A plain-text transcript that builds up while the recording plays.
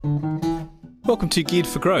Welcome to Geared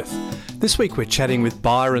for Growth. This week we're chatting with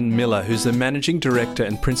Byron Miller, who's the Managing Director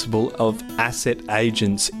and Principal of Asset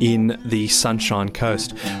Agents in the Sunshine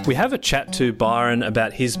Coast. We have a chat to Byron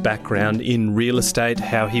about his background in real estate,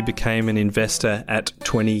 how he became an investor at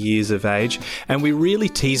 20 years of age, and we really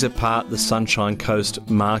tease apart the Sunshine Coast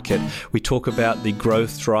market. We talk about the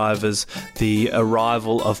growth drivers, the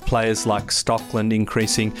arrival of players like Stockland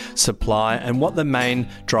increasing supply, and what the main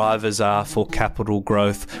drivers are for capital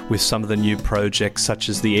growth with some of the new projects such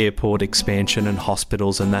as the airport expansion and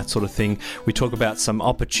hospitals and that sort of thing. We talk about some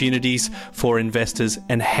opportunities for investors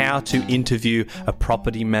and how to interview a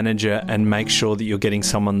property manager and make sure that you're getting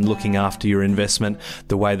someone looking after your investment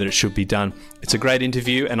the way that it should be done. It's a great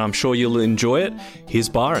interview and I'm sure you'll enjoy it. Here's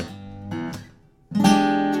Byron.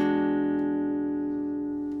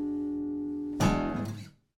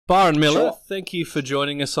 Byron Miller, Thank you for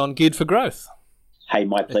joining us on Geared for Growth. Hey,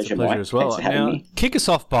 my pleasure, it's a pleasure Mike. as well. Thanks for having me. Kick us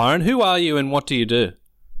off, Byron. Who are you and what do you do?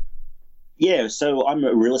 Yeah, so I'm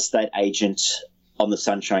a real estate agent on the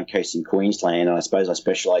Sunshine Coast in Queensland, and I suppose I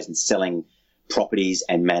specialise in selling properties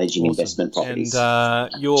and managing investment properties.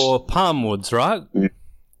 And you're Palmwoods, right?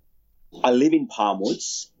 I live in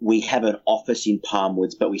Palmwoods. We have an office in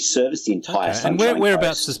Palmwoods, but we service the entire Sunshine Coast. And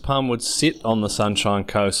whereabouts does Palmwoods sit on the Sunshine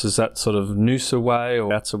Coast? Is that sort of Noosa Way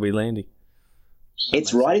or outside we landing?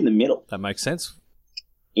 It's right in the middle. That makes sense.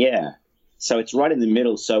 Yeah. So it's right in the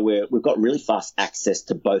middle. So we've got really fast access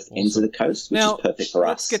to both ends of the coast, which is perfect for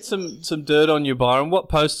us. Let's get some dirt on you, Byron. What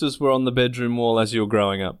posters were on the bedroom wall as you were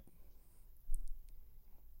growing up?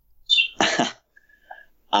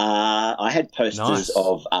 I had posters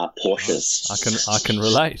of Porsches. I can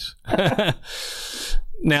relate.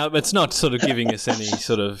 Now, it's not sort of giving us any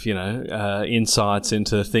sort of, insights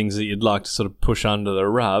into things that you'd like to sort of push under the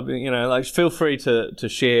rug. Feel free to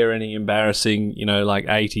share any embarrassing, like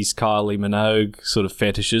 80s Kylie Minogue sort of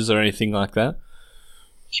fetishes or anything like that.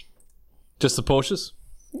 Just the Porsches?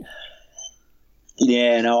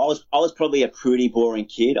 Yeah, no, I was probably a pretty boring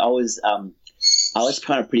kid. I was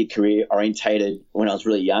kind of pretty career orientated when I was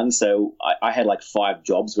really young. So I had like 5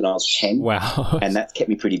 jobs when I was 10. Wow. And that kept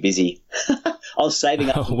me pretty busy. I was saving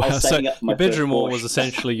up. Wow. I was saving up for my your bedroom first wall Porsche. was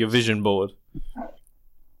essentially your vision board.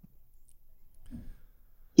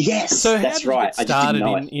 Yes, so how that's did right. You get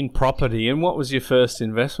started in property, and what was your first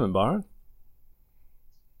investment, Byron?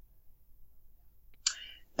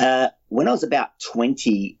 When I was about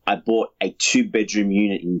 20, I bought a 2-bedroom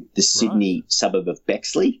unit in the Sydney suburb of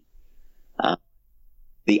Bexley.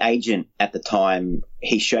 The agent at the time,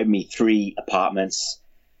 he showed me 3 apartments,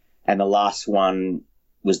 and the last one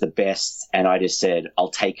was the best, and I just said,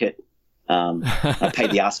 I'll take it. I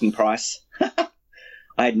paid the asking price.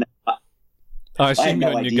 I assume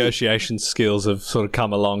your idea. negotiation skills have sort of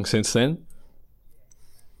come along since then.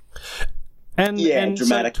 And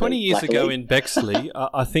so 20 years ago in Bexley,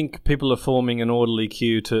 I think people are forming an orderly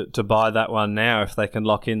queue to buy that one now if they can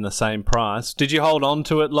lock in the same price. Did you hold on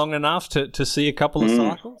to it long enough to see a couple of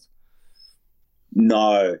cycles?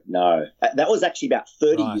 No. That was actually about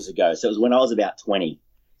 30 years ago. So it was when I was about 20.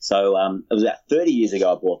 So it was about 30 years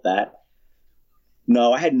ago I bought that.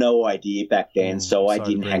 No, I had no idea back then, so I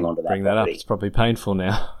didn't hang on to that. Bring that up. It's probably painful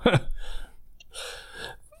now.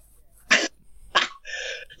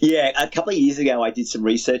 Yeah, a couple of years ago I did some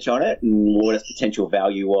research on it and what its potential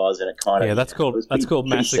value was, and it kind of that's called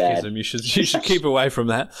masochism. Sad. You should keep away from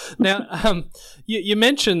that. Now, you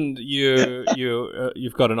mentioned you've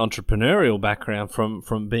got an entrepreneurial background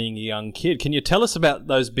from being a young kid. Can you tell us about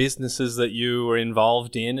those businesses that you were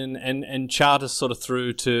involved in and chart us sort of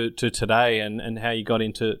through to today and how you got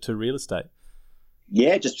into real estate?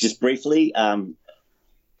 Yeah, just briefly. I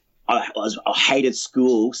hated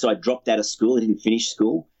school, so I dropped out of school. I didn't finish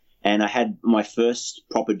school. And I had my first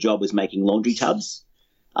proper job was making laundry tubs.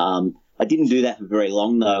 I didn't do that for very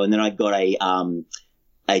long, though. And then I got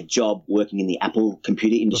a job working in the Apple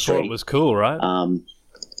computer industry. Before it was cool, right? And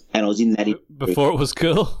I was in that industry. Before it was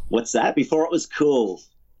cool? What's that? Before it was cool.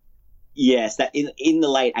 Yes, that in the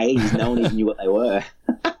late 80s, no one even knew what they were.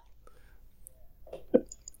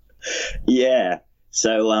 Yeah.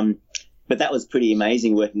 So, but that was pretty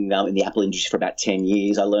amazing working in the Apple industry for about 10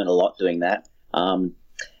 years. I learned a lot doing that.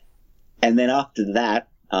 And then after that,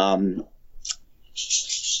 after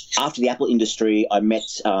the Apple industry, I met,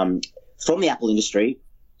 from the Apple industry,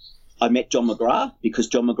 I met John McGrath because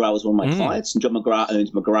John McGrath was one of my clients, and John McGrath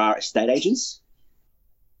owns McGrath Estate Agents.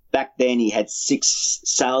 Back then, he had 6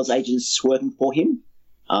 sales agents working for him.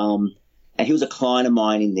 And he was a client of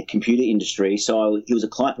mine in the computer industry. So he was a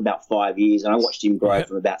client for about 5 years, and I watched him grow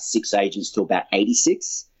from about 6 agents to about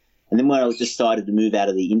 86. And then when I decided to move out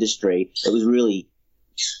of the industry, it was really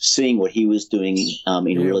seeing what he was doing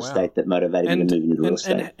in real estate that motivated me to move into real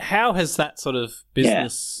estate. And how has that sort of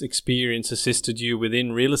business experience assisted you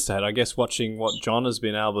within real estate? I guess watching what John has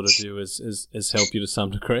been able to do has helped you to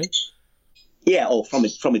some degree. Yeah, or from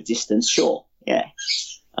a distance, sure. Yeah.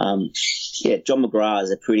 John McGrath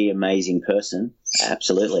is a pretty amazing person.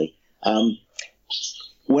 Absolutely.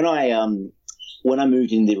 When I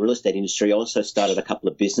moved into the real estate industry, I also started a couple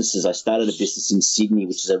of businesses. I started a business in Sydney,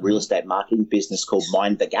 which is a real estate marketing business called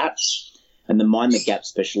Mind the Gap. And the Mind the Gap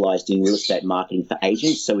specialised in real estate marketing for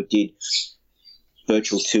agents. So we did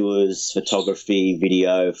virtual tours, photography,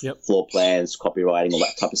 video, floor plans, copywriting, all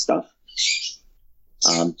that type of stuff.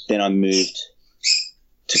 Then I moved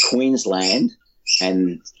to Queensland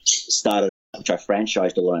and started, which I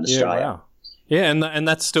franchised all around Australia. Wow. Yeah, and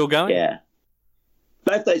that's still going? Yeah.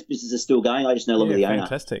 Both those businesses are still going. I just no longer the owner.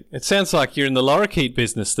 Fantastic. It sounds like you're in the lorikeet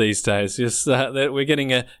business these days. Just that we're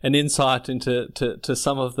getting an insight into to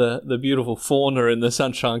some of the beautiful fauna in the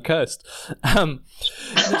Sunshine Coast.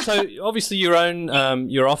 So obviously you own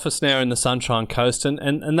your office now in the Sunshine Coast,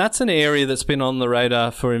 and that's an area that's been on the radar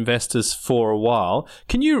for investors for a while.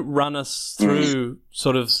 Can you run us through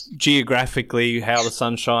sort of geographically how the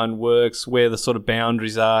Sunshine works, where the sort of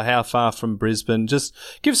boundaries are, how far from Brisbane? Just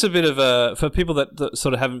give us a bit of for people that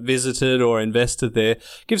sort of haven't visited or invested there,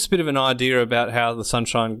 give us a bit of an idea about how the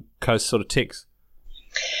Sunshine Coast sort of ticks.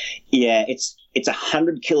 Yeah, it's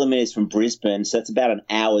 100 kilometres from Brisbane, so it's about an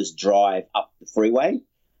hour's drive up the freeway.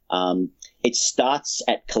 It starts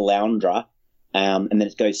at Caloundra, and then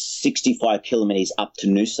it goes 65 kilometres up to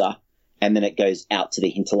Noosa, and then it goes out to the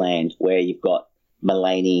hinterland where you've got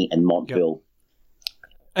Mullaney and Montville.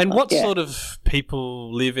 And what sort of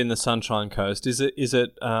people live in the Sunshine Coast? Is it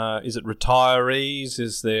retirees?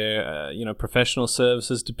 Is there professional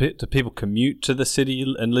services? Do people commute to the city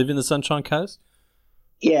and live in the Sunshine Coast?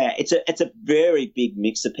 Yeah, it's a very big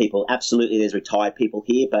mix of people. Absolutely, there's retired people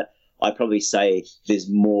here, but I'd probably say there's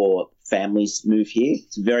more families move here.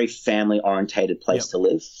 It's a very family-orientated place to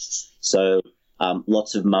live. So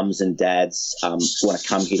lots of mums and dads want to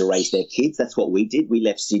come here to raise their kids. That's what we did. We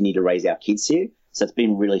left Sydney to raise our kids here. So it's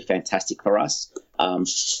been really fantastic for us. And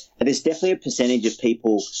there's definitely a percentage of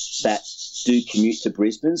people that do commute to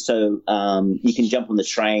Brisbane. So you can jump on the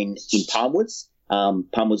train in Palmwoods.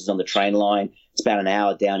 Palmwoods is on the train line. It's about an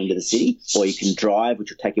hour down into the city. Or you can drive, which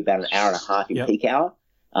will take you about an hour and a half in peak hour.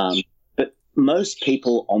 But most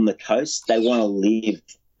people on the coast, they want to live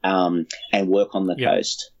and work on the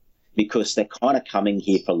coast, because they're kind of coming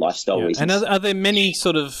here for lifestyle reasons. And are there many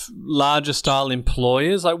sort of larger style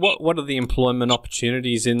employers? Like what are the employment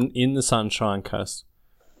opportunities in the Sunshine Coast?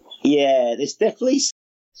 Yeah, there's definitely.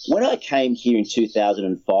 When I came here in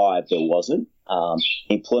 2005, there wasn't.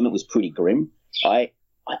 Employment was pretty grim. I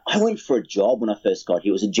went for a job when I first got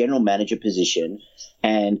here. It was a general manager position,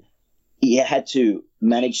 and you had to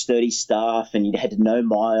manage 30 staff, and you had to know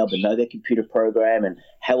MYOB and know their computer program and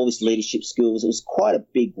have all these leadership skills. It was quite a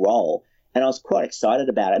big role, and I was quite excited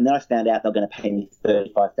about it. And then I found out they were going to pay me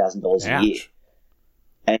 $35,000 a year.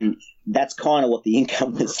 And that's kind of what the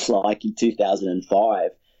income was like in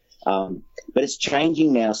 2005. But it's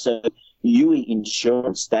changing now. So UE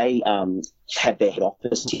Insurance, they have their head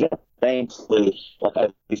office here. They employ like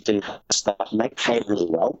over 15 staff, and they pay really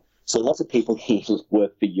well. So lots of people here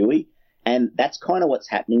work for UE. And that's kind of what's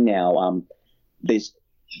happening now.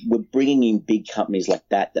 We're bringing in big companies like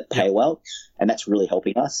that pay well, and that's really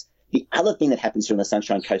helping us. The other thing that happens here on the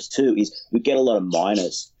Sunshine Coast too is we get a lot of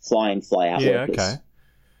miners, fly in, fly out workers. Okay.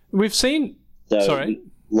 We've seen.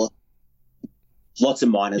 Lots of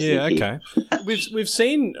miners. Yeah, okay. We've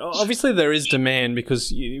seen, obviously there is demand,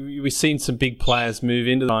 because we've seen some big players move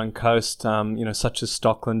into the Sunshine Coast, such as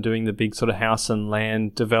Stockland doing the big sort of house and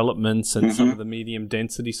land developments and some of the medium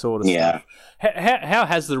density sort of stuff. How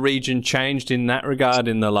has the region changed in that regard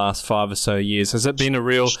in the last 5 or so years? Has it been a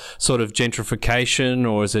real sort of gentrification,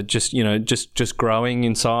 or is it just growing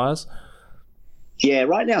in size? Yeah,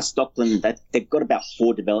 right now Stockland, they've got about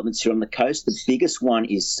 4 developments here on the coast. The biggest one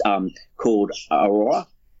is called Aurora,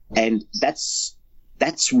 and that's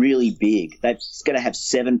really big. That's going to have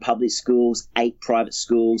 7 public schools, 8 private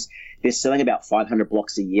schools. They're selling about 500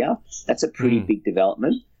 blocks a year. That's a pretty big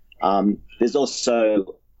development. There's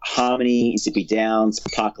also Harmony, Zippy Downs,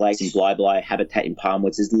 Park Lakes and Bly, Habitat in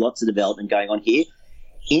Palmwoods. There's lots of development going on here.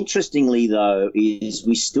 Interestingly, though, is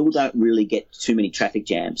we still don't really get too many traffic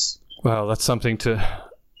jams. Well, that's something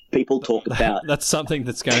people talk about. That's something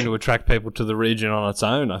that's going to attract people to the region on its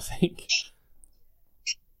own, I think.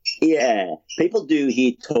 Yeah, people do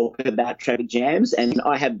here talk about traffic jams, and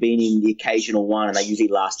I have been in the occasional one, and they usually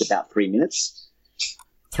last about 3 minutes.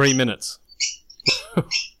 3 minutes.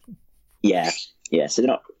 Yeah, Yeah, so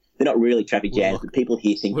they're not really traffic jams, but people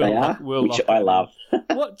here think they are, which I love.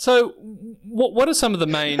 What are some of the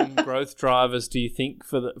main growth drivers, do you think,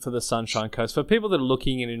 for the Sunshine Coast, for people that are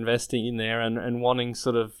looking and investing in there and wanting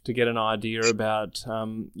sort of to get an idea about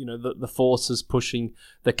the forces pushing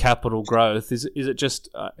the capital growth? Is it just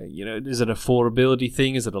is it an affordability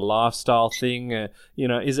thing? Is it a lifestyle thing?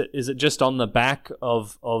 Is it just on the back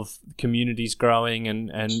of communities growing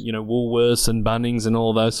and Woolworths and Bunnings and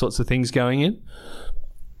all those sorts of things going in?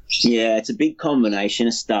 Yeah, it's a big combination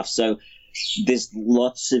of stuff. So there's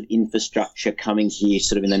lots of infrastructure coming here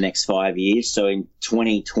sort of in the next 5 years. So in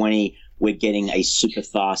 2020, we're getting a super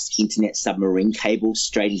fast internet submarine cable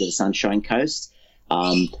straight into the Sunshine Coast.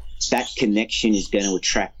 That connection is going to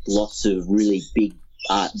attract lots of really big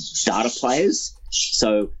data players.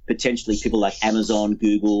 So potentially people like Amazon,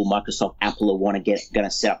 Google, Microsoft, Apple are going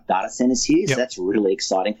to set up data centers here. Yep. So that's really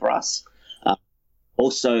exciting for us.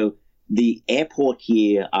 Also, the airport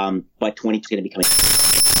here by 2020 is going to become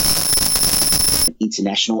an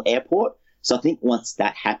international airport. So I think once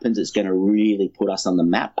that happens, it's going to really put us on the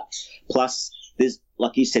map. Plus, there's,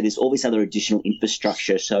 like you said, there's all this other additional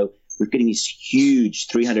infrastructure. So we're getting this huge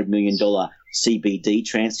 $300 million CBD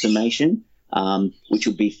transformation, which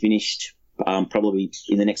will be finished probably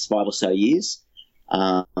in the next 5 or so years.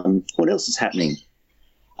 What else is happening?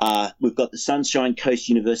 We've got the Sunshine Coast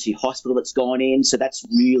University Hospital that's gone in. So that's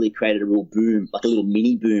really created a real boom, like a little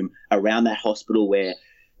mini boom around that hospital where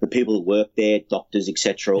the people who work there, doctors,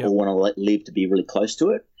 etc., all want to live to be really close to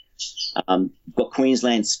it. We've got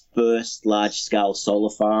Queensland's first large-scale solar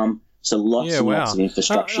farm. So lots of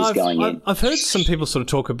infrastructure is going in. I've heard some people sort of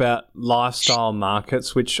talk about lifestyle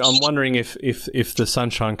markets, which I'm wondering if the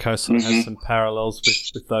Sunshine Coast sort of has some parallels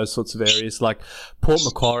with those sorts of areas, like Port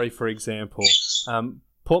Macquarie, for example.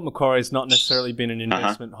 Port Macquarie has not necessarily been an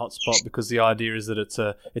investment hotspot because the idea is that it's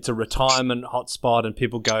a retirement hotspot and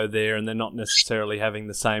people go there and they're not necessarily having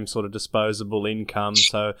the same sort of disposable income.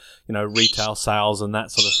 So, retail sales and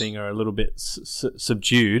that sort of thing are a little bit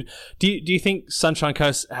subdued. Do you think Sunshine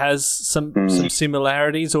Coast has some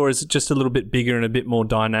similarities, or is it just a little bit bigger and a bit more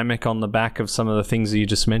dynamic on the back of some of the things that you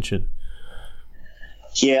just mentioned?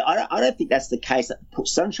 Yeah, I don't think that's the case.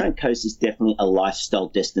 Sunshine Coast is definitely a lifestyle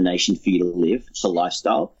destination for you to live, for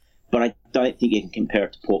lifestyle, but I don't think you can compare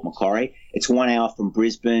it to Port Macquarie. It's 1 hour from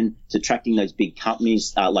Brisbane. It's attracting those big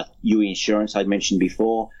companies like UE Insurance I mentioned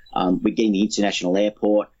before. We're getting the international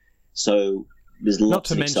airport. So there's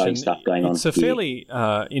lots of exciting stuff going on. It's a fairly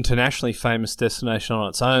internationally famous destination on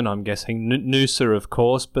its own, I'm guessing. Noosa, of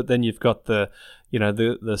course, but then you've got the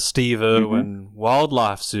Steve Irwin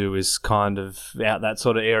Wildlife Zoo is kind of out that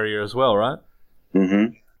sort of area as well, right?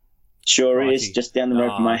 Mm-hmm. Sure is, just down the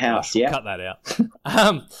road from my house. We'll cut that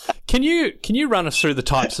out. Can you run us through the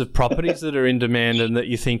types of properties that are in demand and that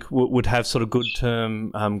you think would have sort of good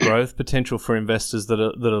term growth potential for investors that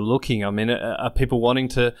are looking? I mean, are people wanting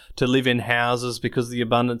to live in houses because of the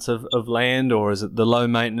abundance of land, or is it the low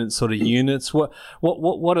maintenance sort of units? What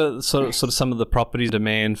are sort of some of the properties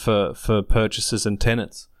demand for purchasers and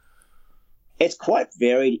tenants? It's quite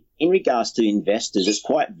varied in regards to investors. It's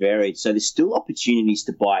quite varied. So there's still opportunities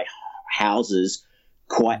to buy houses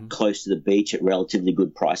quite close to the beach at relatively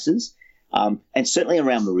good prices. And certainly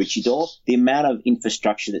around Maroochydore, the amount of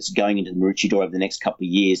infrastructure that's going into Maroochydore over the next couple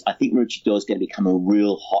of years, I think Maroochydore is going to become a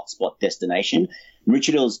real hotspot destination.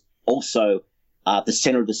 Maroochydore is also the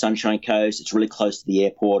center of the Sunshine Coast. It's really close to the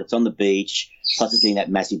airport. It's on the beach, plus it's in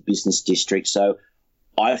that massive business district. So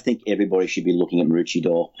I think everybody should be looking at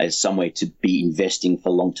Maroochydore as somewhere to be investing for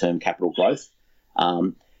long-term capital growth.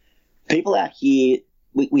 People out here,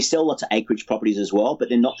 we sell lots of acreage properties as well, but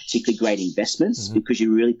they're not particularly great investments because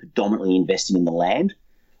you're really predominantly investing in the land.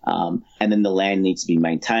 And then the land needs to be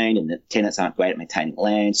maintained, and the tenants aren't great at maintaining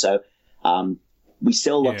land. So we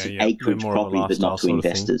sell lots of acreage property, but not to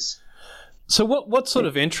investors. So what sort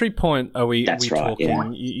of entry point are we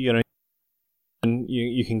talking? Yeah. And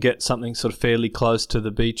you can get something sort of fairly close to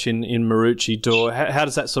the beach in Maroochydore. How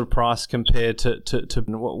does that sort of price compare to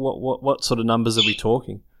what sort of numbers are we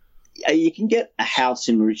talking? You can get a house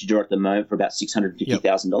in Maroochydore at the moment for about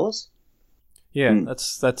 $650,000. Yeah,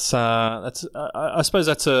 that's I suppose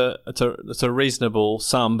that's a reasonable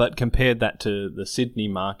sum, but compared that to the Sydney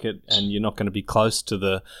market, and you're not going to be close to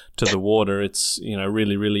the water, it's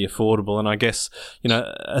really, really affordable. And I guess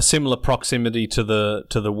a similar proximity to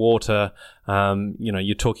the water,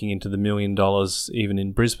 you're talking into the $1 million even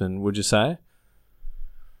in Brisbane, would you say?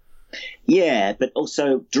 Yeah, but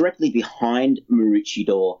also directly behind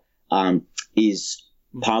Maroochydore is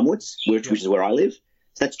Palmwoods, which is where I live.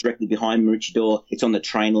 So that's directly behind Maroochydore. It's on the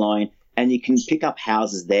train line, and you can pick up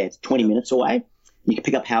houses there. It's 20 minutes away. You can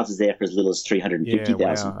pick up houses there for as little as $350,000. Yeah,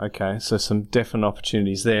 wow. Okay, so some definite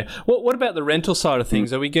opportunities there. What about the rental side of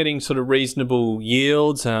things? Are we getting sort of reasonable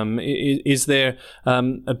yields? Is there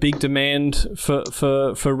a big demand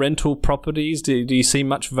for rental properties? Do you see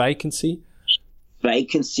much vacancy?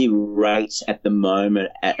 Vacancy rates at the moment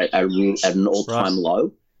at an all-time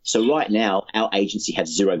low. So right now, our agency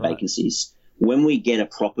has zero vacancies. When we get a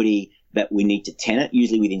property that we need to tenant,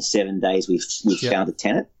 usually within 7 days we've found a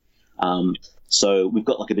tenant. So we've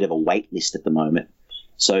got like a bit of a wait list at the moment.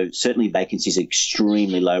 So certainly vacancies are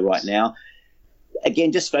extremely low right now.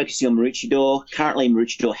 Again, just focusing on Maroochydore. Currently,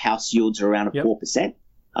 Maroochydore house yields are around 4%.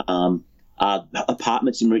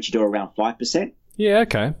 Apartments in Maroochydore are around 5%. Yeah,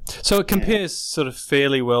 okay. So it compares sort of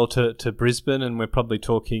fairly well to Brisbane, and we're probably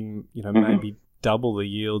talking, maybe double the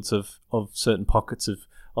yields of certain pockets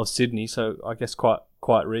of Sydney. So I guess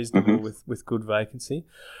quite reasonable with good vacancy.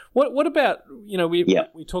 What about,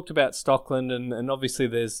 we talked about Stockland, and obviously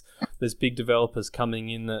there's big developers coming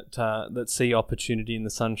in that see opportunity in the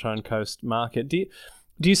Sunshine Coast market.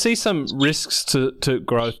 Do you see some risks to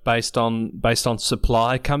growth based on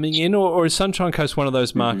supply coming in, or is Sunshine Coast one of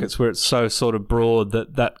those markets where it's so sort of broad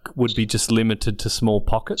that would be just limited to small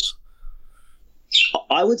pockets?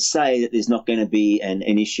 I would say that there's not going to be an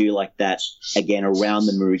issue like that again around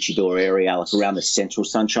the Maroochydore area, like around the central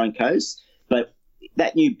Sunshine Coast. But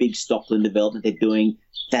that new big Stockland development they're doing,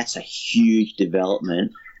 that's a huge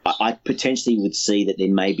development. I potentially would see that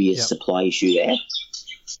there may be a supply issue there,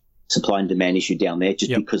 supply and demand issue down there,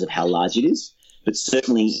 just because of how large it is. But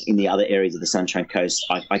certainly in the other areas of the Sunshine Coast,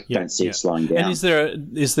 I don't see it slowing down.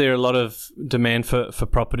 And is there a lot of demand for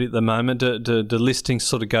property at the moment? Do listings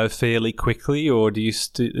sort of go fairly quickly, or is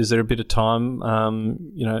there a bit of time,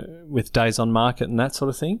 with days on market and that sort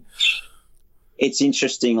of thing? It's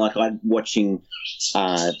interesting. Like I'm watching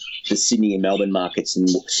the Sydney and Melbourne markets and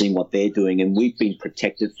seeing what they're doing, and we've been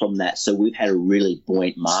protected from that. So we've had a really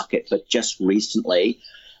buoyant market, but just recently,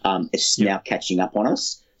 it's now catching up on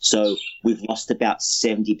us. So we've lost about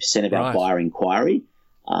 70% of our buyer inquiry.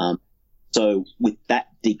 So with that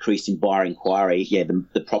decrease in buyer inquiry,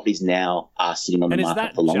 the properties now are sitting on the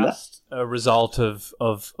market for longer. And is that just a result of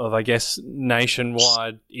I guess,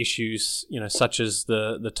 nationwide issues, such as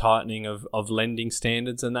the tightening of lending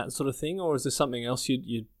standards and that sort of thing, or is there something else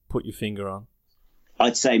you'd put your finger on?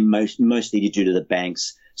 I'd say mostly due to the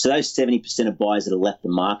banks. So those 70% of buyers that have left the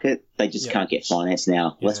market, they just can't get finance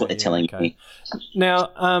now. That's what they're telling me. Now,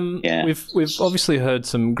 we've obviously heard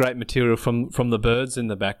some great material from the birds in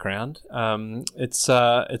the background. It's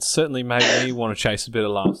certainly made me want to chase a bit of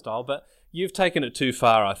lifestyle, but you've taken it too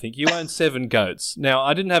far, I think. You own 7 goats. Now,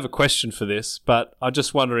 I didn't have a question for this, but I'm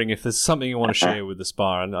just wondering if there's something you want to share with us,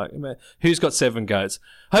 Byron. Who's got 7 goats?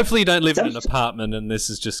 Hopefully you don't live in an apartment and this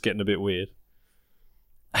is just getting a bit weird.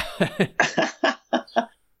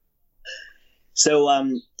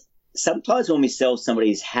 So sometimes when we sell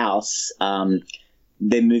somebody's house,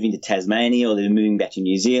 they're moving to Tasmania or they're moving back to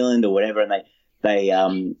New Zealand or whatever, and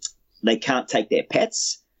they can't take their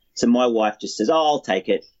pets. So my wife just says, I'll take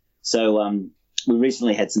it. So we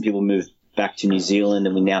recently had some people move back to New Zealand,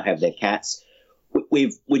 and we now have their cats. We're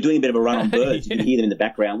doing a bit of a run on birds. You can hear them in the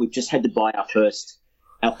background. We've just had to buy our first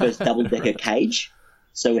double-decker cage.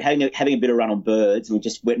 So we're having a bit of run on birds, and we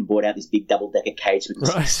just went and bought out this big double-decker cage so we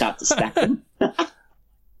can start to stack them.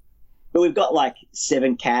 But we've got like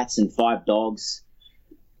 7 cats and 5 dogs.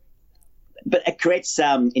 But it creates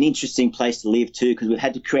an interesting place to live too, because we've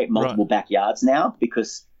had to create multiple backyards now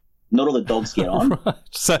because not all the dogs get on.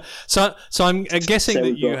 So I'm guessing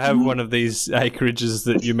that you have one of these acreages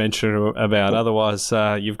that you mentioned about. Otherwise,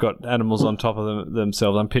 you've got animals on top of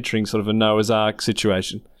themselves. I'm picturing sort of a Noah's Ark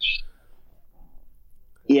situation.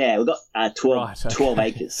 Yeah, we've got 12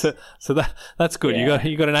 acres. So that's good. Yeah.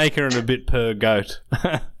 You got an acre and a bit per goat.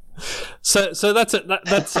 So that's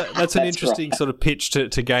an interesting sort of pitch to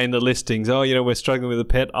gain the listings. Oh, we're struggling with a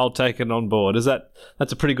pet. I'll take it on board.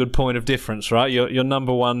 That's a pretty good point of difference, right? You're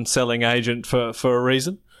number one selling agent for a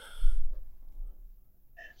reason.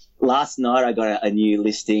 Last night I got a new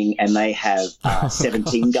listing, and they have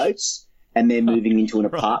 17 goats, and they're moving into an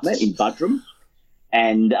apartment in Buderim,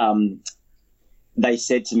 and they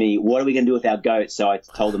said to me, what are we going to do with our goats? So I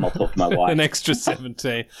told them I'll talk to my wife. An extra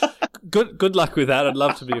 17. Good luck with that. I'd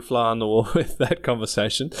love to be a fly on the wall with that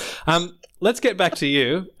conversation. Let's get back to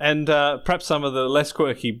you and perhaps some of the less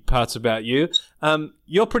quirky parts about you.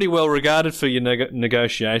 You're pretty well regarded for your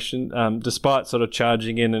negotiation, despite sort of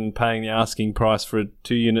charging in and paying the asking price for a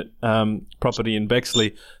 2-unit property in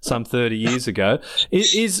Bexley some 30 years ago.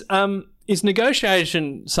 Is Is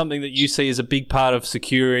negotiation something that you see as a big part of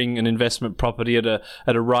securing an investment property at a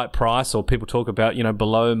right price, or people talk about,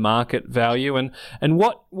 below market value? And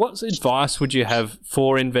what advice would you have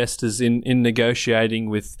for investors in negotiating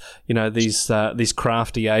with, these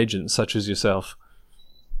crafty agents such as yourself?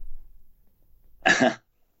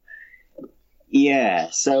 Yeah.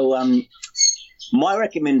 So my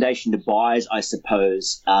recommendation to buyers, I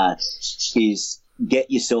suppose, is get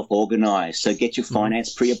yourself organised. So get your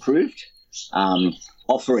finance pre-approved.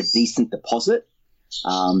 Offer a decent deposit.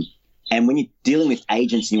 And when you're dealing with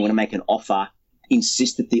agents and you want to make an offer,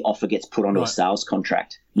 insist that the offer gets put onto a sales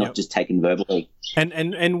contract, not just taken verbally.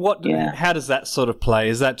 And what? Yeah. How does that sort of play?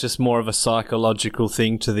 Is that just more of a psychological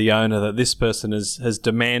thing to the owner that this person has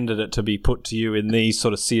demanded it to be put to you in these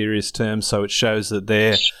sort of serious terms, so it shows that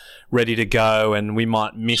they're ready to go, and we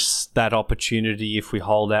might miss that opportunity if we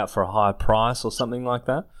hold out for a higher price or something like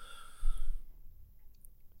that?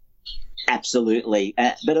 Absolutely,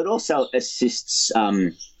 but it also assists.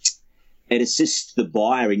 It assists the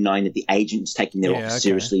buyer in knowing that the agent's taking their offer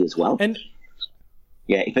seriously as well. And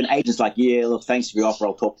if an agent's like, look, thanks for your offer,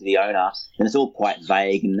 I'll talk to the owner, then it's all quite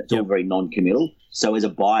vague and it's all very non-committal. So as a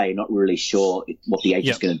buyer, you're not really sure what the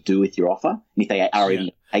agent's going to do with your offer, and if they are even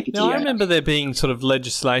going to take it to you. I remember there being sort of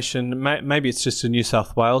legislation, maybe it's just a New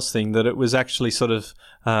South Wales thing, that it was actually sort of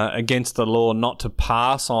against the law not to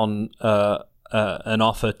pass on an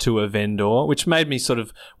offer to a vendor, which made me sort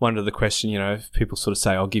of wonder the question, if people sort of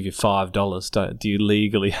say, I'll give you $5, do you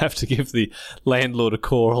legally have to give the landlord a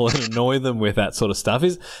call and annoy them with that sort of stuff?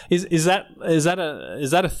 Is that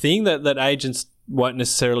a thing that agents won't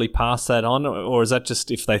necessarily pass that on, or is that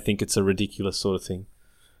just if they think it's a ridiculous sort of thing?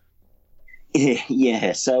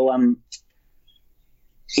 Yeah. So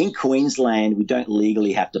in Queensland, we don't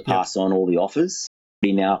legally have to pass on all the offers.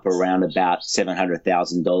 Now up around about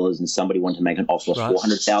 $700,000, and somebody wanted to make an offer of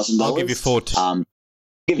 $400,000. I'll give you 410.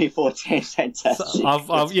 Give me 410. Fantastic.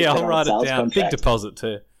 I'll write it down. Big deposit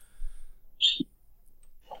too.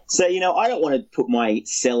 So I don't want to put my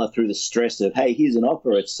seller through the stress of, hey, here's an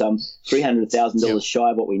offer. It's $300,000 shy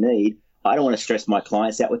of what we need. I don't want to stress my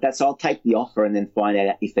clients out with that. So I'll take the offer and then find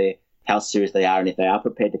out how serious they are, and if they are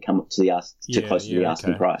prepared to come up to close to the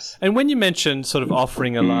asking price. And when you mention sort of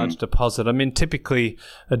offering a large deposit, I mean, typically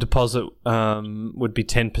a deposit would be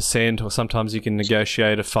 10%, or sometimes you can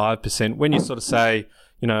negotiate a 5%. When you sort of say,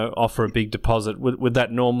 offer a big deposit, would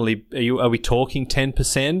that normally, are we talking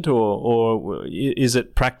 10%, or is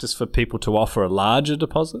it practice for people to offer a larger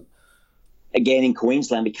deposit? Again, in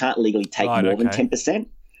Queensland, we can't legally take more than 10%.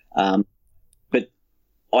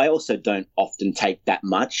 I also don't often take that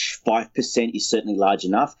much. 5% is certainly large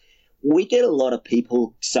enough. We get a lot of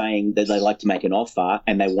people saying that they like to make an offer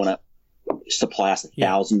and they want to supply us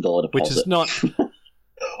 $1,000 deposit. Which is not...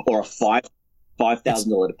 or a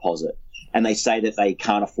 $5,000 deposit. And they say that they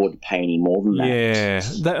can't afford to pay any more than that.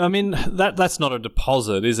 Yeah. That's not a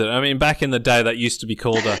deposit, is it? I mean, back in the day, that used to be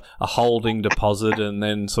called a holding deposit, and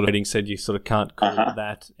then sort of said you sort of can't call it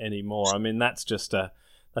that anymore. I mean, that's just a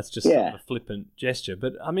flippant gesture.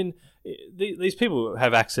 But, I mean, these people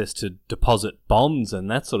have access to deposit bonds and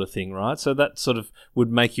that sort of thing, right? So that sort of would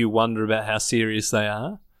make you wonder about how serious they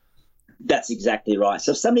are? That's exactly right.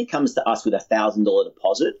 So if somebody comes to us with a $1,000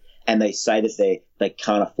 deposit and they say that they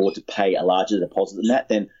can't afford to pay a larger deposit than that,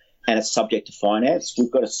 and it's subject to finance,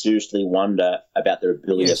 we've got to seriously wonder about their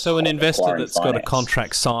ability to so an investor that's got a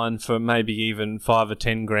contract signed for maybe even 5 or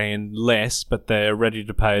 10 grand less, but they're ready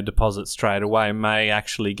to pay a deposit straight away, may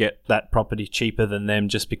actually get that property cheaper than them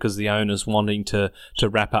just because the owner's wanting to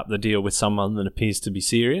wrap up the deal with someone that appears to be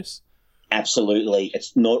serious? Absolutely.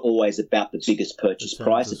 It's not always about the biggest purchase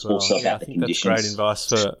price. It's also about the conditions. That's great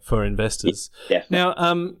advice for investors. Yeah, now,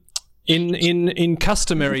 in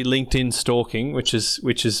customary LinkedIn stalking, which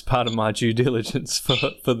is part of my due diligence for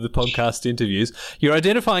the podcast interviews, you're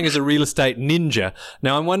identifying as a real estate ninja.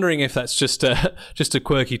 Now, I'm wondering if that's just a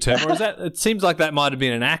quirky term, or is that? It seems like that might have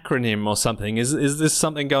been an acronym or something. Is this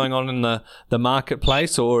something going on in the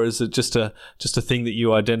marketplace, or is it just a thing that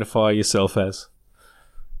you identify yourself as?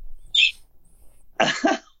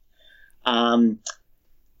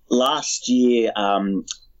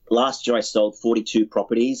 Last year I sold 42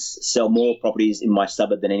 properties, sell more properties in my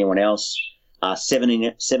suburb than anyone else.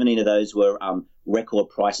 17 of those were record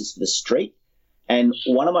prices for the street. And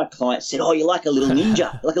one of my clients said, "Oh, you're like a little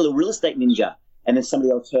ninja, like a little real estate ninja." And then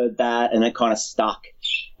somebody else heard that, and it kind of stuck.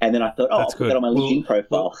 And then I thought, I'll put that on my LinkedIn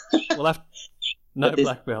profile. No But there's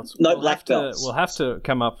black belts. no black belts. We'll have to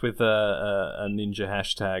come up with a ninja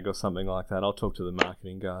hashtag or something like that. I'll talk to the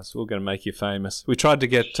marketing guys. We're going to make you famous. We tried to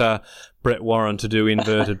get Brett Warren to do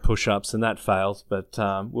inverted push-ups, and that failed. But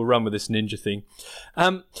we'll run with this ninja thing.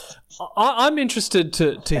 I'm interested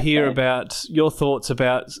to hear about your thoughts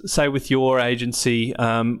about, say, with your agency.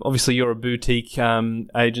 Obviously, you're a boutique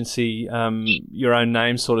agency, your own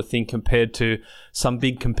name sort of thing, compared to some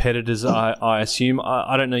big competitors, I assume.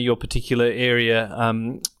 I don't know your particular area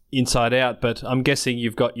inside out, but I'm guessing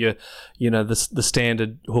you've got your, the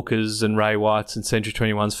standard Hookers and Ray Whites and Century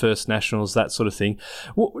 21's, First Nationals, that sort of thing.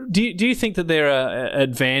 Do you think that there are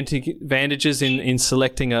advantages in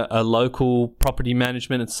selecting a local property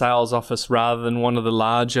management and sales office rather than one of the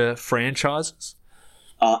larger franchises?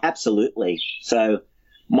 Absolutely. So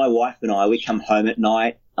my wife and I, we come home at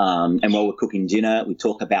night, and while we're cooking dinner, we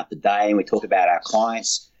talk about the day and we talk about our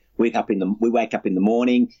clients. We wake up in the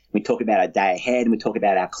morning, we talk about our day ahead, and we talk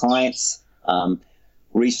about our clients.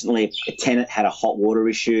 Recently, a tenant had a hot water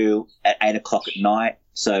issue at 8 o'clock at night,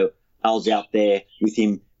 so I was out there with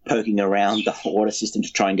him poking around the hot water system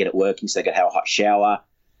to try and get it working so they could have a hot shower.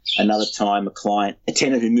 Another time, a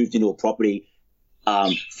tenant who moved into a property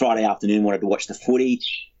Friday afternoon wanted to watch the footy.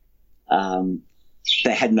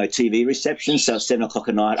 They had no TV reception, so at 7 o'clock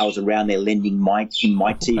at night, I was around there lending my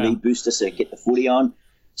TV booster so I could get the footy on.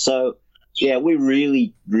 So, yeah, we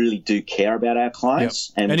really, really do care about our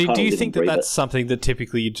clients. Yep. And do you think that that's something that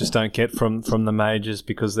typically you just don't get from the majors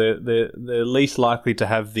because they're least likely to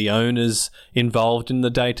have the owners involved in the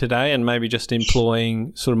day-to-day and maybe just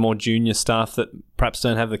employing sort of more junior staff that perhaps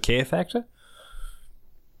don't have the care factor?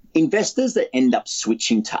 Investors that end up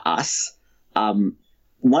switching to us,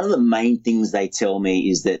 one of the main things they tell me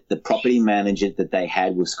is that the property manager that they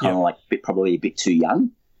had was kind of probably a bit too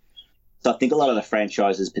young. So I think a lot of the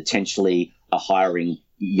franchises potentially are hiring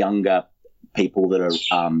younger people that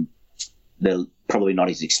are they're probably not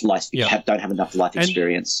as don't have enough life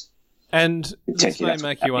experience. And this may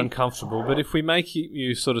make you uncomfortable, but if we make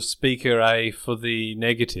you sort of speaker A for the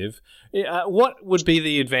negative, what would be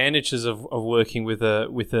the advantages of working with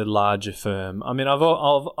a larger firm? I mean, I've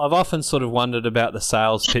often sort of wondered about the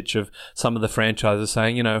sales pitch of some of the franchises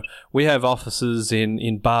saying, we have offices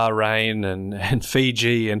in Bahrain and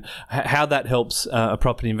Fiji, and how that helps a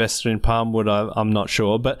property investor in Palmwood, I'm not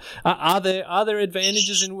sure. But are there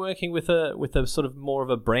advantages in working with a sort of more of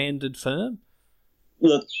a branded firm?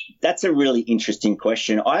 Look, that's a really interesting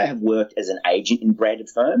question. I have worked as an agent in branded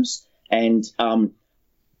firms, and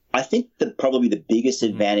I think that probably the biggest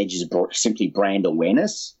advantage is simply brand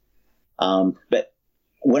awareness. But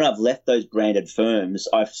when I've left those branded firms,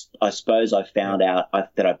 I suppose I found out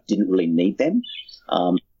that I didn't really need them.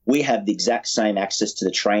 We have the exact same access to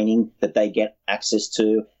the training that they get access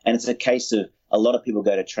to, and it's a case of a lot of people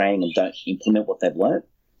go to training and don't implement what they've learned.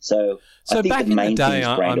 So I think back in the day,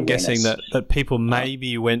 I'm awareness. guessing that people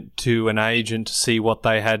maybe went to an agent to see what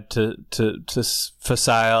they had to for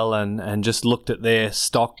sale and just looked at their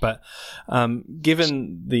stock. But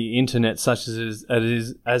given the internet such as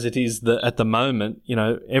it is at the moment,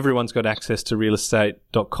 everyone's got access to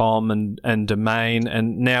realestate.com and Domain,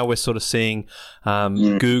 and now we're sort of seeing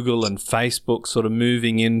Google and Facebook sort of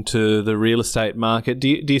moving into the real estate market. Do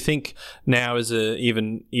you think now is a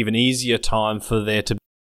even easier time for there to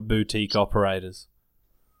boutique operators?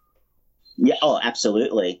 Yeah,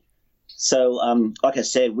 absolutely. So, like I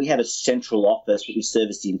said, we have a central office, but we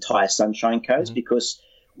service the entire Sunshine Coast because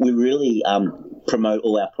we really promote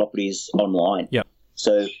all our properties online. Yeah.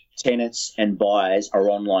 So tenants and buyers are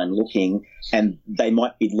online looking, and they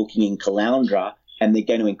might be looking in Caloundra, and they're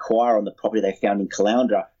going to inquire on the property they found in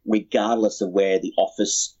Caloundra, regardless of where the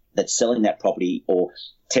office that's selling that property or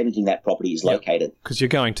tenanting that property is located. Because you're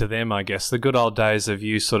going to them, I guess. The good old days of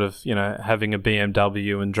you sort of, having a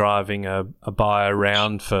BMW and driving a buyer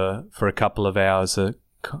around for a couple of hours are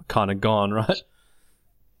kind of gone, right?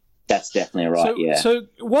 That's definitely right, So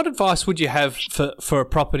what advice would you have for a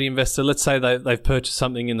property investor? Let's say they've purchased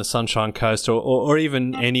something in the Sunshine Coast or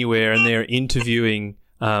even anywhere, and they're interviewing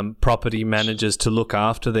property managers to look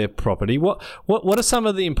after their property. What are some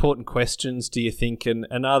of the important questions, do you think, and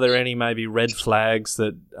are there any maybe red flags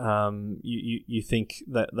that you think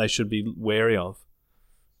that they should be wary of?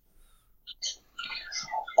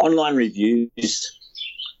 Online reviews.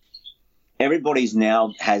 Everybody's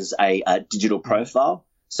now has a digital profile,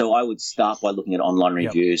 so I would start by looking at online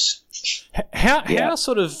reviews. How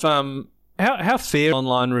sort of How fair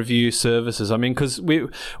online review services? I mean, because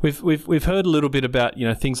we've heard a little bit about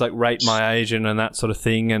things like Rate My Agent and that sort of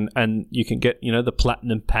thing, and you can get the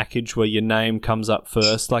platinum package where your name comes up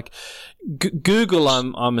first. Like Google,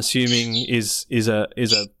 I'm assuming is a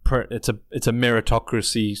it's a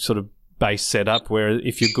meritocracy sort of base setup where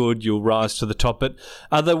if you're good, you'll rise to the top. But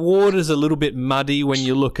are the waters a little bit muddy when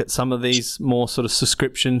you look at some of these more sort of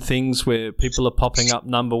subscription things where people are popping up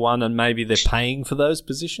number one and maybe they're paying for those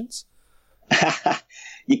positions?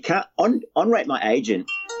 You can't on Rate My Agent.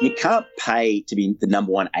 You can't pay to be the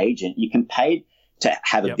number one agent. You can pay to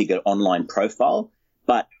have a bigger online profile,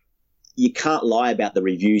 but you can't lie about the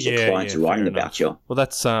reviews your clients are writing about you. Well,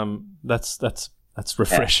 that's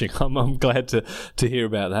refreshing. Yeah. I'm glad to hear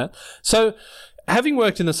about that. So, having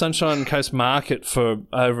worked in the Sunshine Coast market for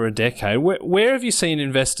over a decade, where have you seen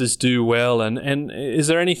investors do well, and is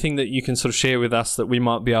there anything that you can sort of share with us that we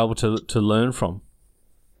might be able to learn from?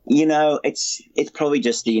 You know, it's probably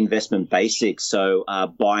just the investment basics. So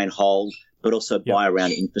buy and hold, but also buy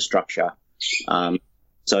around infrastructure.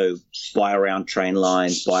 So buy around train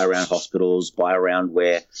lines, buy around hospitals, buy around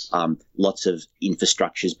where lots of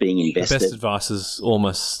infrastructure is being invested. The best advice is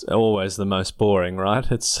almost always the most boring, right?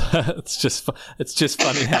 It's just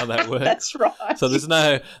funny how that works. That's right. So there's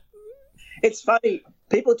no. It's funny.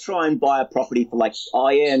 People try and buy a property for like, oh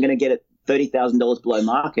yeah, I'm going to get it $30,000 below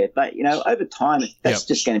market, but you know, over time, that's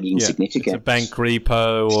just going to be insignificant. It's a bank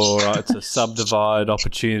repo, or it's a subdivide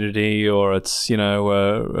opportunity, or it's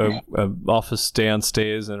a office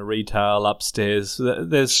downstairs and a retail upstairs.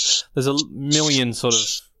 There's a million sort of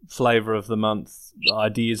flavour of the month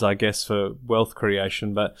ideas, I guess, for wealth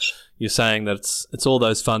creation. But you're saying that it's all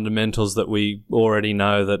those fundamentals that we already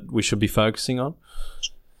know that we should be focusing on.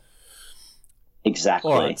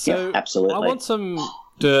 Exactly. All right, so absolutely. I want some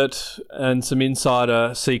dirt and some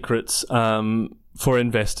insider secrets for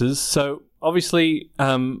investors. So obviously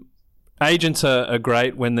agents are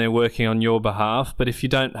great when they're working on your behalf, but if you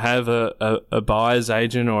don't have a buyer's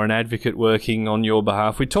agent or an advocate working on your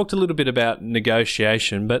behalf, we talked a little bit about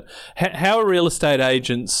negotiation, but how are real estate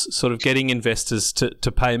agents sort of getting investors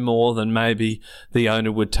to pay more than maybe the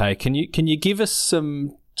owner would take? Can you give us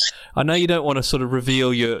some? I know you don't want to sort of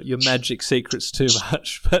reveal your magic secrets too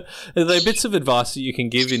much, but are there bits of advice that you can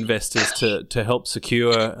give investors to help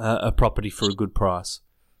secure a property for a good price?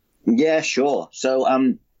 Yeah, sure. So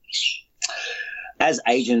as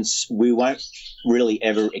agents, we won't really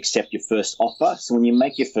ever accept your first offer. So when you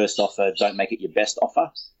make your first offer, don't make it your best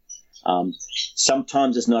offer.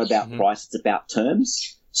 Sometimes it's not about price, it's about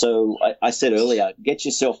terms. So I said earlier, get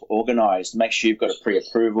yourself organised. Make sure you've got a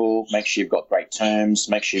pre-approval. Make sure you've got great terms.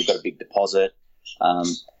 Make sure you've got a big deposit.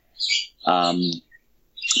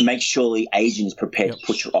 Make sure the agent is prepared to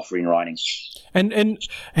put your offer in writing. And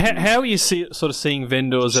how are you sort of seeing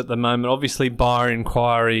vendors at the moment? Obviously, buyer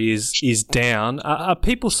inquiry is down. Are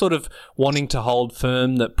people sort of wanting to hold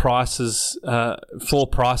firm that prices for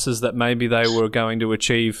prices that maybe they were going to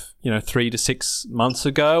achieve, 3 to 6 months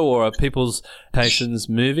ago, or are people's patience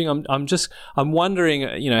moving? I'm wondering,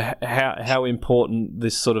 how important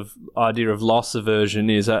this sort of idea of loss aversion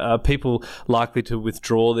is. Are people likely to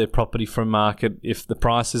withdraw their property from market if the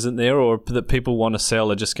price isn't there, or that people want to sell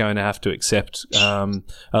are just going to have to accept a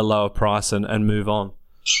lower price and move on?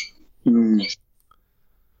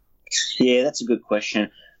 Yeah, that's a good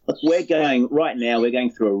question. Look, we're going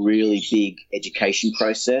through a really big education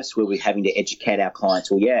process where we're having to educate our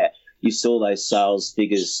clients. Well, yeah, you saw those sales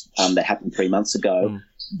figures that happened 3 months ago.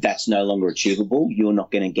 That's no longer achievable. You're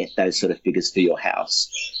not going to get those sort of figures for your house.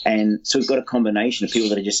 And so we've got a combination of people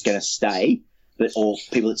that are just going to stay, or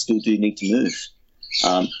people that still do need to move.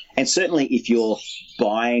 And certainly if you're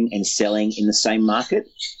buying and selling in the same market,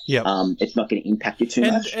 it's not going to impact you too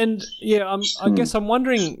much. I guess I'm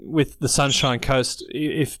wondering with the Sunshine Coast,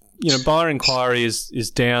 if buyer inquiry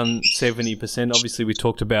is down 70%. Obviously, we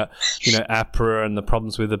talked about APRA and the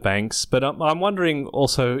problems with the banks, but I'm wondering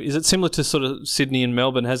also, is it similar to sort of Sydney and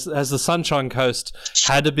Melbourne? Has the Sunshine Coast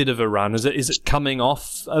had a bit of a run? Is it coming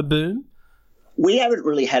off a boom? We haven't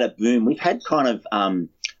really had a boom. We've had kind of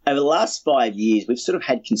over the last 5 years, we've sort of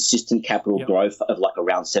had consistent capital growth of like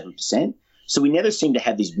around 7%. So we never seem to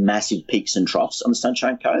have these massive peaks and troughs on the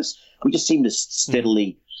Sunshine Coast. We just seem to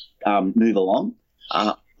steadily move along.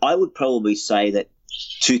 I would probably say that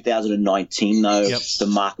 2019, though, the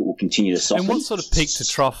market will continue to soften. And what sort of peak to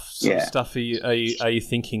trough sort of stuff are you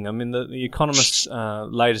thinking? I mean, the Economist's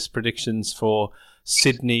latest predictions for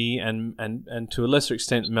Sydney and to a lesser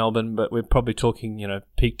extent Melbourne, but we're probably talking,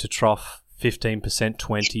 peak to trough 15%,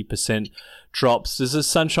 20% drops. Is the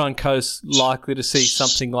Sunshine Coast likely to see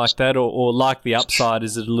something like that, or like the upside,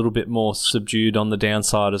 is it a little bit more subdued on the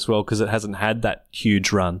downside as well because it hasn't had that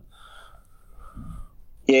huge run?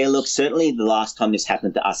 Yeah, look, certainly the last time this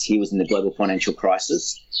happened to us here was in the global financial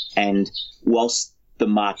crisis. And whilst the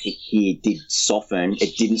market here did soften,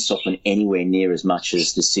 it didn't soften anywhere near as much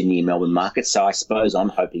as the Sydney and Melbourne market. So I suppose I'm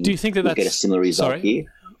hoping do you think we'll get a similar result here.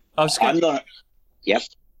 I'm not. Yep.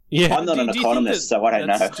 Yeah, I'm not an economist, so I don't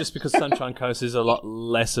know. Just because Sunshine Coast is a lot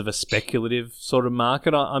less of a speculative sort of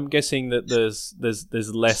market, I'm guessing that there's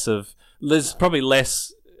probably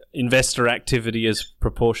less investor activity as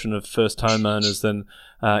proportion of first homeowners than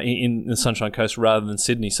in the Sunshine Coast rather than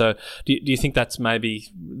Sydney. So do you think that's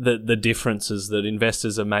maybe the difference is that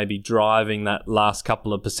investors are maybe driving that last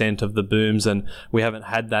couple of % of the booms, and we haven't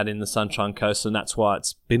had that in the Sunshine Coast, and that's why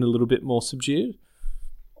it's been a little bit more subdued?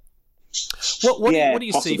 What do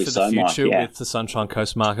you see for the future with the Sunshine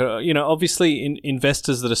Coast market? Obviously,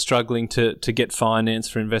 investors that are struggling to get finance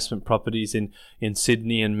for investment properties in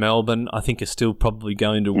Sydney and Melbourne, I think are still probably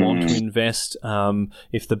going to want to invest.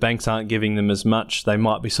 If the banks aren't giving them as much, they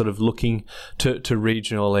might be sort of looking to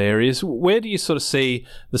regional areas. Where do you sort of see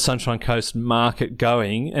the Sunshine Coast market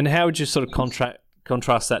going, and how would you sort of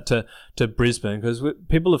contrast that to Brisbane? Because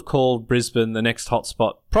people have called Brisbane the next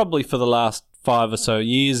hotspot probably for the last 5 or so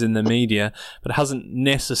years in the media, but hasn't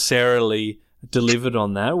necessarily delivered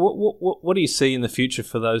on that. What do you see in the future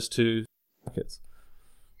for those two markets?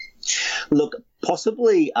 Look,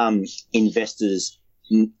 possibly investors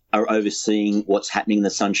are overseeing what's happening in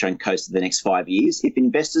the Sunshine Coast in the next 5 years. If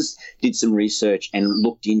investors did some research and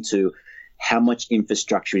looked into how much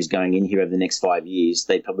infrastructure is going in here over the next 5 years,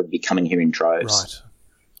 they'd probably be coming here in droves. Right.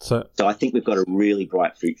 So I think we've got a really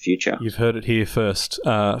bright future. You've heard it here first,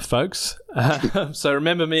 folks. So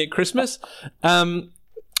remember me at Christmas. Byron,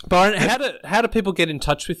 how do people get in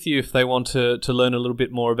touch with you if they want to learn a little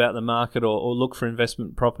bit more about the market or look for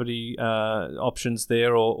investment property options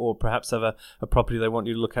there, or perhaps have a property they want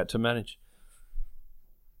you to look at to manage?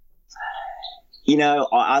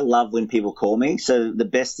 I love when people call me. So the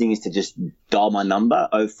best thing is to just dial my number,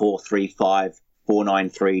 0435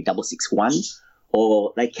 493 661.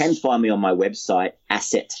 Or they can find me on my website,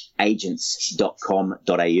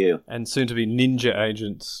 assetagents.com.au. And soon to be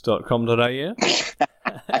ninjaagents.com.au.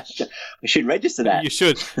 I should register that. You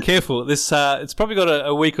should. Careful. This it's probably got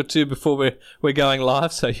a week or two before we're going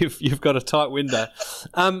live, so you've got a tight window.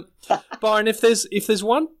 Byron, if there's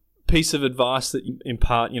one piece of advice that you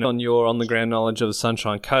impart, on your on the ground knowledge of the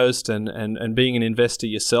Sunshine Coast and being an investor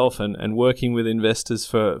yourself and working with investors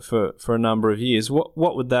for a number of years,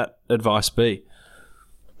 what would that advice be?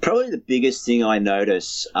 Probably the biggest thing I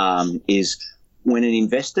notice is when an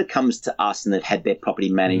investor comes to us and they've had their property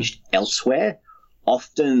managed elsewhere,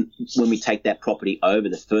 often when we take that property over,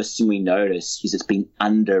 the first thing we notice is it's been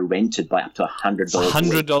under rented by up to $100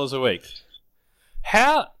 $100 a week.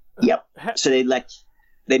 How? Yep. So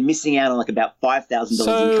they're missing out on about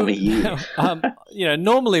 $5,000 income a year.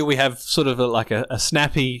 Normally we have sort of a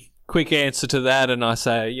snappy quick answer to that, and I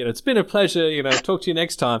say, it's been a pleasure, talk to you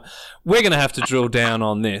next time. We're going to have to drill down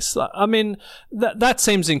on this. I mean, that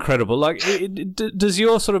seems incredible. Does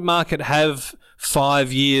your sort of market have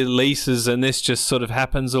 5-year leases and this just sort of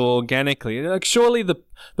happens organically? Surely the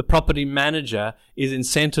property manager is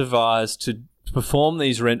incentivized to perform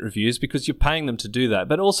these rent reviews because you're paying them to do that,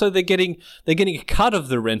 but also they're getting a cut of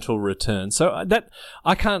the rental return. So that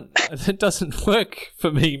doesn't work for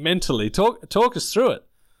me mentally. Talk us through it.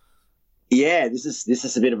 Yeah, this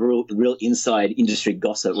is a bit of a real inside industry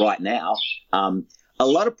gossip right now. A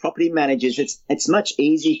lot of property managers, it's much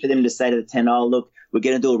easier for them to say to the tenant, "Oh, look, we're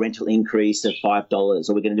going to do a rental increase of $5, or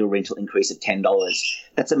we're going to do a rental increase of $10."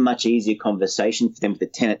 That's a much easier conversation for them with the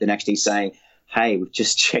tenant than actually saying, "Hey, we've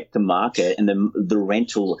just checked the market, and the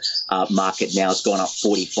rental market now has gone up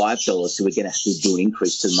 $45, so we're going to have to do an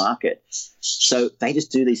increase to the market." So they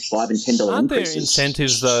just do these $5 and $10 increases. Aren't there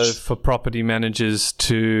incentives though for property managers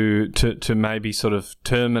to maybe sort of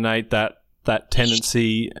terminate that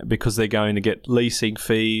tenancy because they're going to get leasing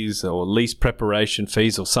fees or lease preparation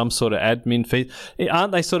fees or some sort of admin fees?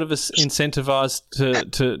 Aren't they sort of incentivized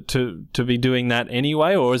to be doing that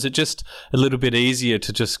anyway, or is it just a little bit easier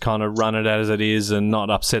to just kind of run it as it is and not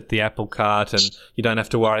upset the apple cart, and you don't have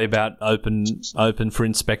to worry about open for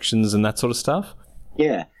inspections and that sort of stuff?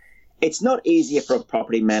 Yeah. It's not easier for a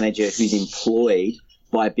property manager who's employed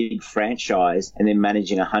by a big franchise and they're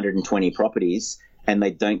managing 120 properties and they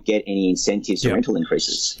don't get any incentives for rental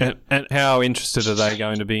increases. And how interested are they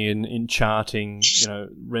going to be in charting,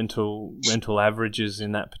 rental averages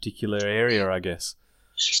in that particular area, I guess?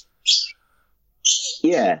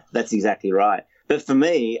 Yeah, that's exactly right. But for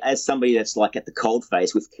me, as somebody that's at the cold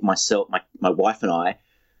face with myself, my wife and I,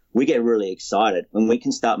 we get really excited when we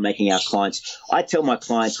can start making our clients. I tell my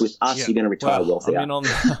clients, with us, you're going to retire wealthier. I mean,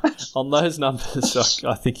 on those numbers,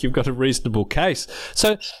 I think you've got a reasonable case.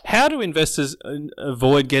 So how do investors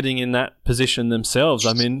avoid getting in that position themselves?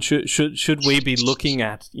 I mean, should we be looking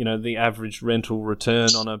at, the average rental return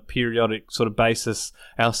on a periodic sort of basis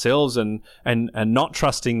ourselves and not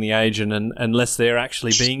trusting the agent unless they're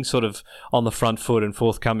actually being sort of on the front foot and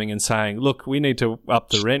forthcoming and saying, look, we need to up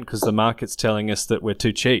the rent because the market's telling us that we're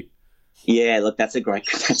too cheap? Yeah, look, that's a great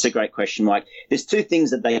question, Mike. There's two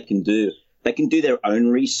things that they can do. They can do their own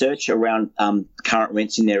research around current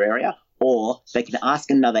rents in their area, or they can ask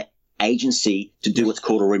another agency to do what's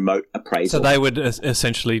called a remote appraisal. So they would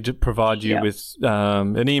essentially provide you with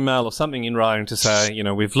an email or something in writing to say,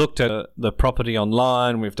 we've looked at the property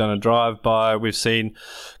online, we've done a drive-by, we've seen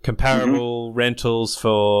comparable rentals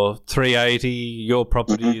for $380. Your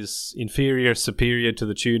property is inferior, superior to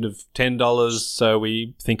the tune of $10, so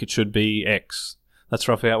we think it should be X. That's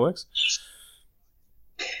roughly how it works?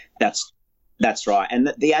 That's right.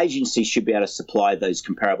 And the agency should be able to supply those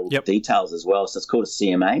comparable details as well. So it's called a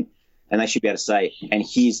CMA. And they should be able to say, and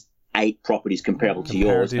here's 8 properties comparable to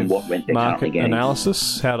yours and what rent they're currently getting.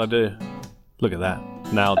 Analysis. How'd I do? Look at that.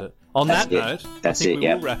 Nailed it. On that note, I think we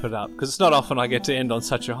will wrap it up because it's not often I get to end on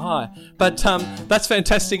such a high. But that's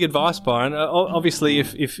fantastic advice, Byron. Obviously,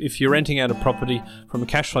 if you're renting out a property from a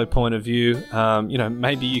cash flow point of view,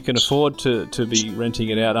 maybe you can afford to be renting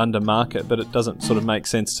it out under market, but it doesn't sort of make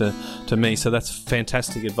sense to me. So that's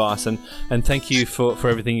fantastic advice. And thank you for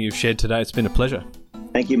everything you've shared today. It's been a pleasure.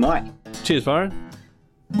 Thank you, Mike. Cheers, Byron.